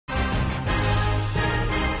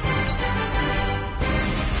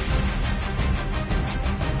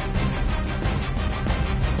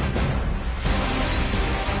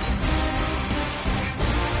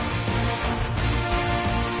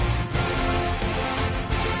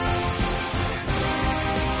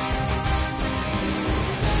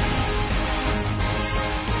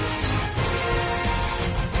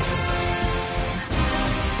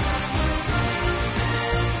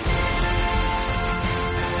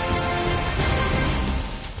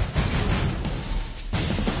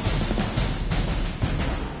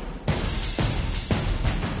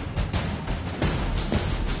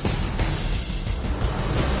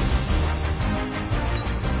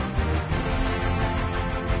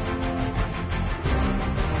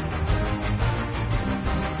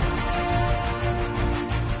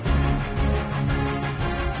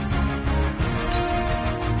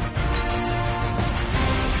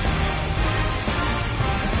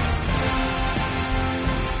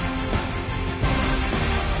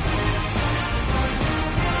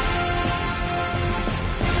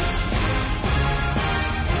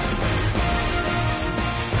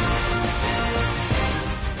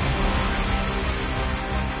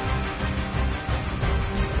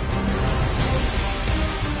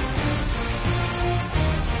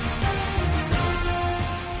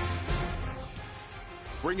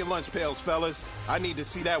your lunch pails, fellas. I need to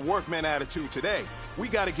see that workman attitude today. We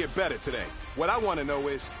got to get better today. What I want to know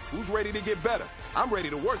is, who's ready to get better? I'm ready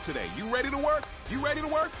to work today. You ready to work? You ready to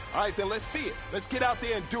work? All right, then let's see it. Let's get out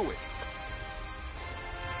there and do it.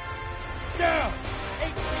 Down!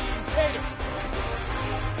 18 Tatum!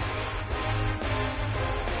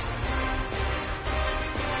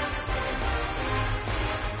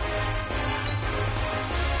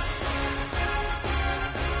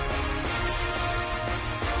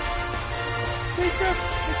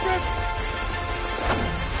 Defense!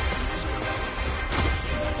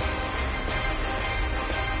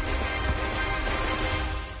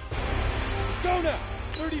 Go now!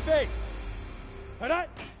 30 base! Alright?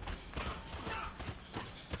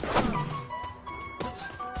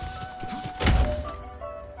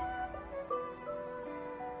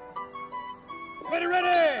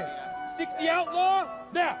 Ready! 60 outlaw,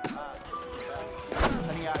 now!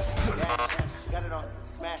 Honey, got it on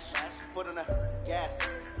smash, foot on the gas.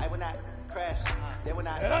 I will not crash, they will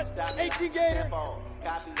not stop. 18 Gator.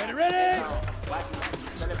 Ready? Watch me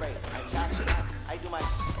celebrate. I do my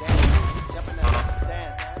dance, jump in the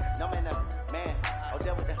dance. No man, man. Oh,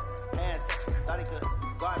 there with the hands. Thought he could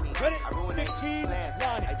guard me. Ready? I ruin their 15 plans.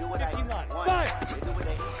 line. I do what I 15 line. want. 5. They do what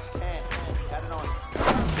they can. Got it on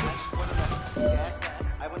foot on the gas.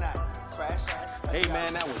 I will not crash. Hey,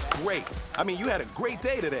 man, that was great. I mean, you had a great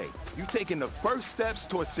day today. You taking the first steps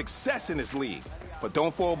towards success in this league. But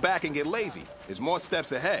don't fall back and get lazy. There's more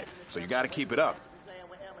steps ahead, so you got to keep it up.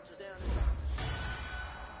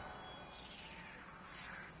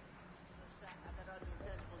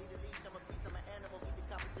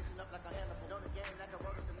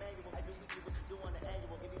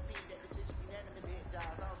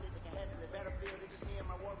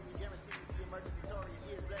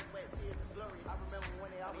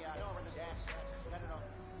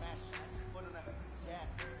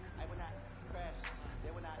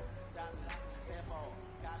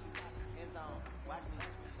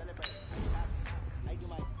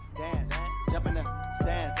 Dance, jump in the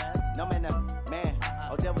stands. No man, man.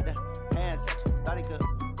 Oh, there with the hands. Thought he could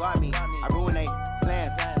guard me. I ruin they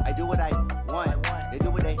plans. I do what I want. They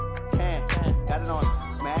do what they can. Got it on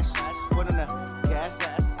smash. Foot on the gas.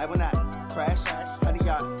 I will not crash. 100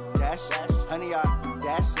 yard dash. 100 yard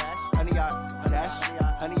dash. 100 yard dash.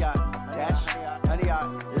 100 yard dash. 100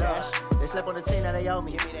 yard dash. They slept on the team that they owe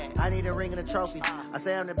me. I need a ring and a trophy. I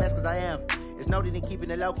say I'm the best cause I am. It's no need in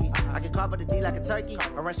keeping it low-key. I can carve up the D like a turkey,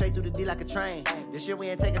 or run straight through the D like a train. This year we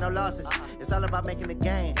ain't taking no losses. It's all about making the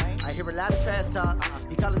game. I hear a lot of trash talk.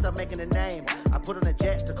 He call us up making a name. I put on the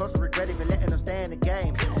Jets. The coach will regret even letting them stay in the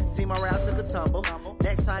game. Team morale took a tumble.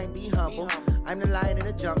 Next time be humble. I'm the lion in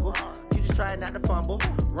the jungle. You just trying not to fumble.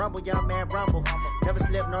 Rumble, young man, rumble. Never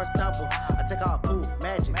slip nor stumble. I take off, poof,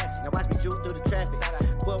 magic. Now watch me juke through the traffic.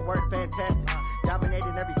 Footwork fantastic.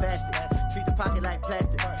 Dominating every facet. Treat the pocket like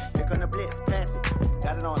plastic. Here come the blitz, pass it.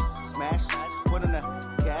 Got it on smash. Foot on the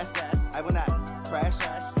gas. I will not crash.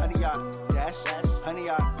 100 yard dash. 100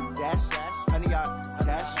 yard dash. 100 yard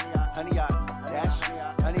dash. 100 yard dash.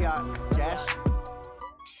 100 yard dash.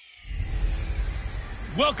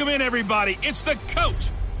 Welcome in, everybody. It's the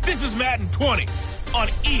coach. This is Madden 20 on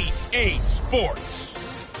EA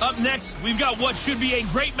Sports. Up next, we've got what should be a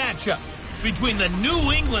great matchup between the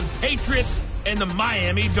New England Patriots and the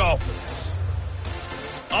Miami Dolphins.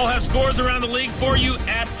 I'll have scores around the league for you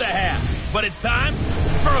at the half, but it's time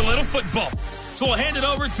for a little football. So we'll hand it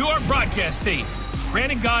over to our broadcast team,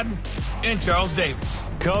 Brandon Godden and Charles Davis.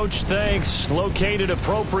 Coach, thanks. Located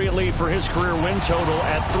appropriately for his career win total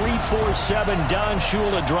at 347 Don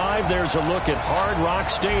Shula Drive. There's a look at Hard Rock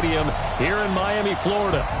Stadium here in Miami,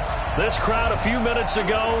 Florida. This crowd a few minutes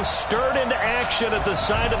ago stirred into action at the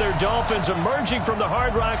side of their Dolphins emerging from the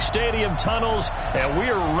Hard Rock Stadium tunnels, and we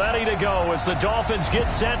are ready to go as the Dolphins get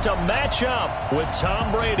set to match up with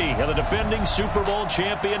Tom Brady and the defending Super Bowl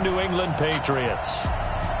champion New England Patriots.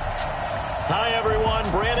 Hi, everyone.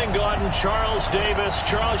 Brandon Godden, Charles Davis.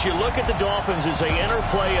 Charles, you look at the Dolphins as they enter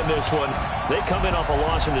play in this one. They come in off a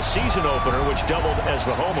loss in the season opener, which doubled as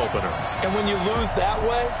the home opener. And when you lose that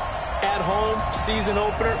way, at home, season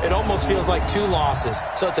opener, it almost feels like 2 losses.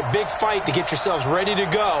 So it's a big fight to get yourselves ready to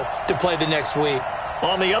go to play the next week.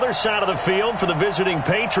 On the other side of the field for the visiting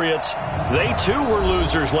Patriots, they too were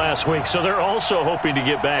losers last week, so they're also hoping to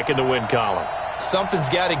get back in the win column. Something's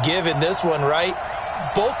got to give in this one, right?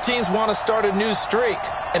 Both teams want to start a new streak,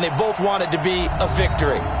 and they both want it to be a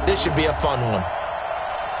victory. This should be a fun one.